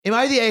Am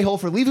I the a-hole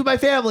for leaving my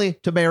family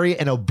to marry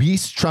an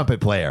obese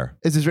trumpet player?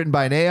 Is this written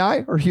by an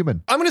AI or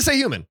human? I'm going to say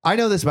human. I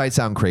know this might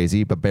sound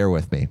crazy, but bear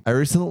with me. I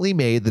recently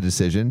made the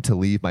decision to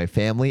leave my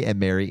family and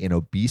marry an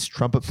obese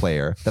trumpet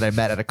player that I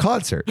met at a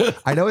concert.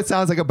 I know it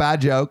sounds like a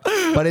bad joke,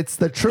 but it's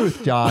the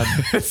truth, John.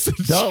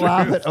 Don't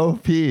laugh at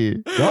OP.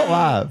 Don't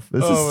laugh.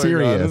 This is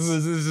serious.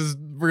 This is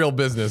real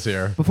business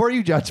here. Before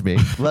you judge me,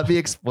 let me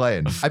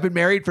explain. I've been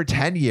married for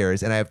 10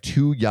 years and I have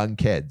 2 young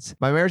kids.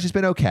 My marriage has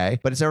been okay,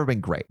 but it's never been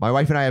great. My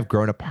wife and I have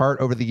grown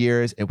apart over the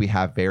years and we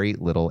have very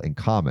little in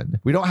common.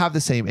 We don't have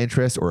the same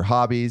interests or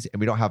hobbies and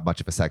we don't have much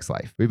of a sex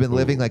life. We've been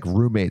living like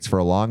roommates for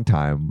a long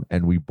time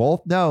and we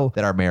both know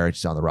that our marriage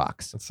is on the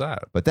rocks. That's sad.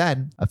 But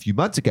then a few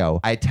months ago,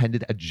 I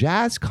attended a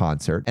jazz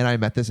concert and I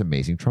met this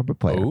amazing trumpet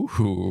player.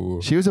 Ooh.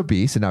 She was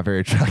obese and not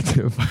very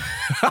attractive.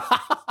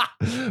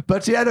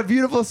 But she had a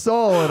beautiful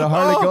soul and a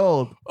heart of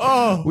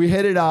gold. We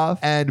hit it off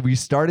and we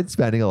started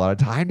spending a lot of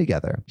time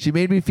together. She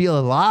made me feel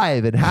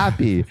alive and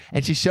happy.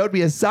 And she showed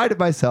me a side of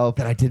myself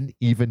that I didn't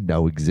even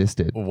know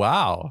existed.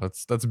 Wow.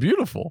 That's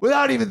beautiful.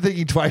 Without even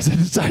thinking twice, I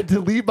decided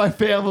to leave my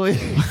family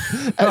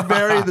and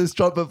marry this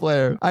trumpet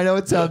player. I know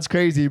it sounds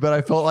crazy, but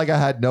I felt like I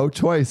had no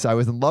choice. I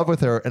was in love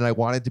with her and I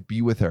wanted to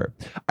be with her.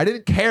 I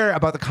didn't care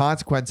about the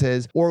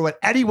consequences or what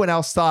anyone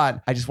else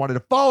thought. I just wanted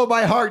to follow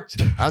my heart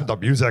and the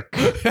music.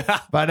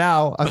 By now,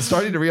 I'm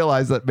starting to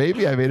realize that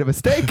maybe I made a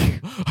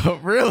mistake.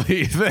 Really,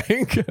 you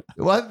think?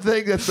 One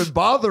thing that's been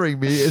bothering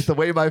me is the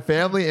way my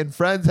family and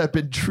friends have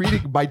been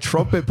treating my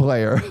trumpet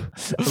player.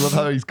 I love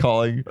how he's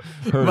calling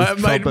her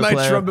my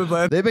trumpet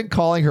player. They've been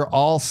calling her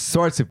all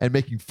sorts of and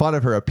making fun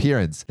of her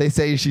appearance. They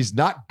say she's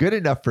not good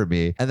enough for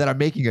me and that I'm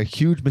making a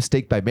huge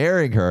mistake by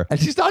marrying her. And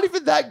she's not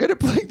even that good at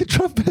playing the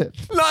trumpet.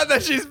 Not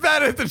that she's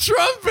bad at the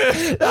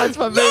trumpet. That's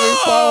what made me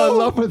fall in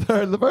love with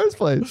her in the first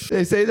place.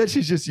 They say that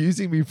she's just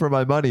using me for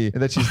my money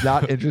and that she's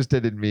not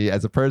interested in me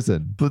as a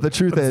person. But the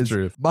truth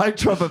is, my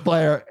trumpet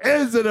player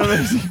is an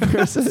amazing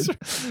person.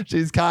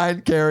 She's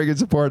kind, caring, and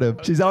supportive.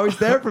 She's always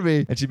there for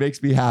me and she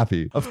makes me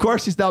happy. Of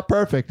course, she's not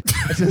perfect.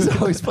 She doesn't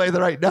always play the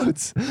right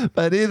notes,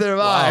 but neither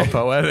am I.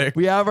 Poetic.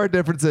 We have our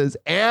differences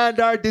and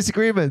our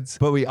disagreements,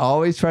 but we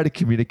always try to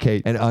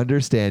communicate and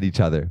understand each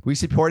other. We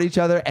support each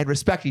other and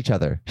respect each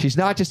other. She's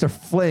not just a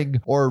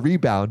fling or a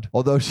rebound,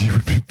 although she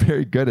would be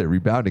very good at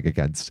rebounding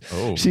against.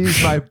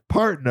 She's my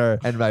partner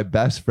and my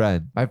best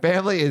friend. My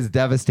family is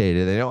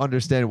devastated. They don't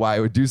understand why I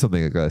would do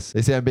something like this.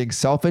 They say I'm being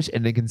selfish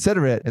and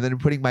inconsiderate and then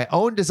putting my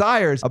own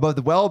desires above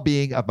the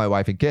well-being of my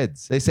wife and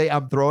kids. They say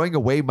I'm throwing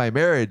away my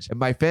marriage and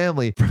my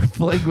family for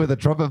playing with a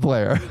trumpet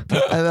player and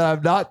that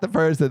I'm not the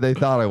person they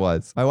thought I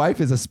was. My wife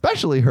is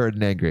especially hurt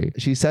and angry.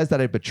 She says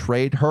that I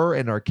betrayed her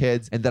and our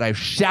kids and that I've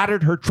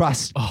shattered her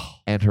trust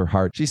and her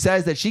heart. She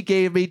says that she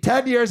gave me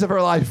 10 years of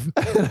her life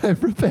and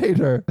I've repaid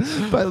her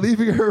by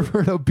leaving her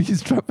for an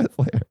obese trumpet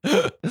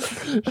player.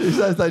 She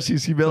says that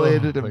she's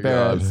humiliated and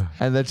embarrassed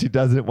and that she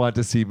doesn't want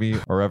to see me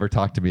or ever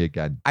talk to me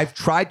again. I've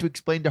tried to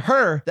explain to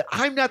her that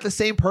I'm not the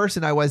same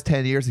person I was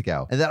 10 years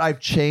ago and that I've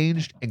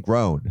changed and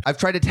grown. I've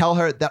tried to tell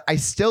her that I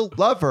still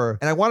love her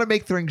and I want to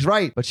make things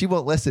right, but she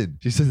won't listen.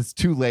 She says it's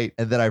too late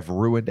and that I've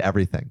ruined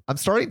everything. I'm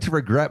starting to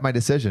regret my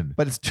decision,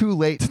 but it's too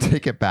late to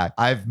take it back.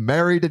 I've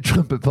married a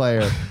trumpet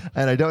player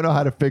and I don't know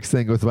how to fix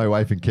things with my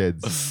wife and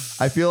kids.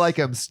 I feel like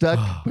I'm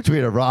stuck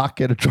between a rock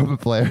and a trumpet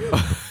player.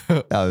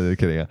 No, I'm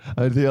kidding.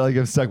 I feel like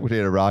I'm stuck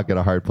between a rock and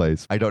a hard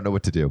place. I don't know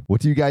what to do.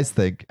 What do you guys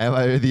think? Am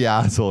I the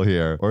asshole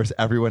here or is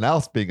everyone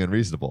else being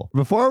unreasonable?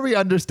 Before we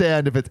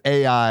understand if it's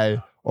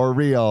AI or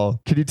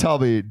real, can you tell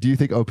me, do you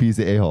think OP is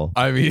the a-hole?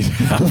 I mean,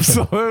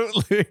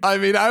 absolutely. I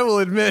mean, I will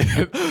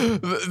admit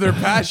their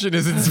passion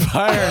is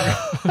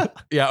inspiring.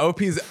 Yeah,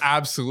 OP is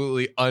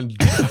absolutely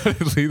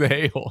undoubtedly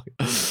the a-hole.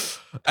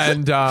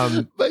 And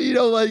but you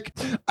know, like,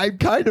 I'm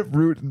kind of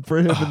rooting for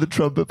him and the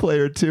trumpet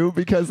player too,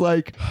 because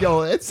like,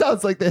 yo, it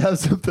sounds like they have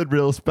something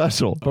real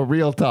special. But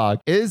real talk,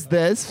 is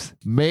this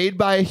made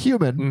by a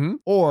human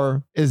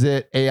or is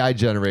it AI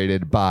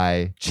generated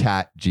by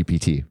Chat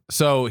GPT?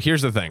 So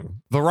here's the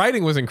thing. The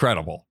writing was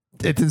incredible.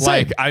 It's insane.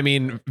 Like, I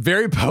mean,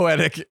 very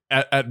poetic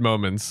at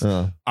moments.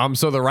 So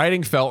the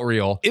writing felt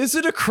real. Is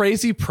it a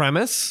crazy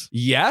premise?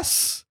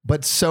 Yes.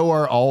 But so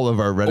are all of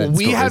our Reddit stories.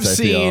 We have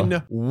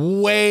seen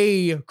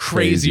way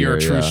crazier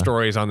true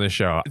stories on this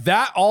show.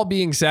 That all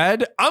being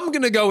said, I'm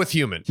going to go with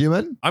human.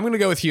 Human? I'm going to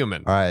go with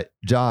human. All right.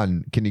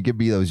 John, can you give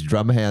me those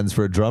drum hands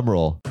for a drum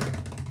roll?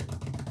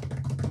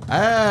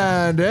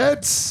 And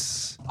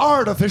it's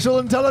artificial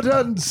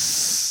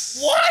intelligence.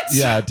 What?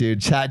 Yeah, dude.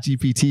 Chat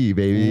GPT,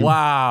 baby.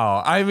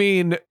 Wow. I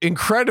mean,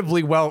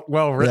 incredibly well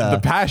written. Yeah.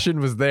 The passion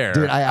was there.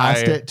 Dude, I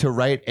asked it to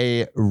write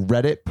a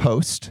Reddit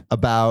post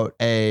about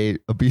a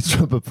obese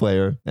trumpet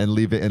player and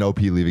leave it in OP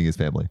leaving his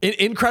family.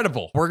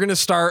 Incredible. We're going to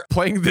start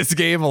playing this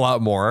game a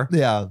lot more.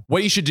 Yeah.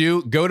 What you should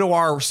do, go to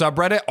our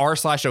subreddit,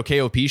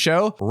 r/OKOP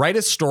show, write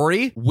a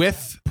story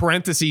with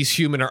parentheses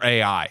human or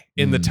AI.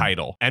 in the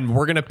title. And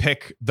we're going to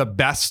pick the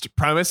best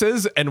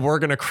premises and we're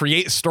going to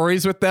create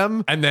stories with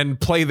them and then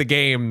play the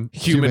game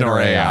Human or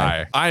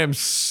AI. I am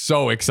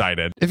so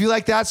excited. If you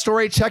like that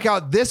story, check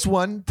out this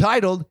one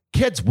titled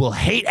Kids Will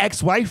Hate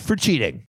Ex-Wife for Cheating.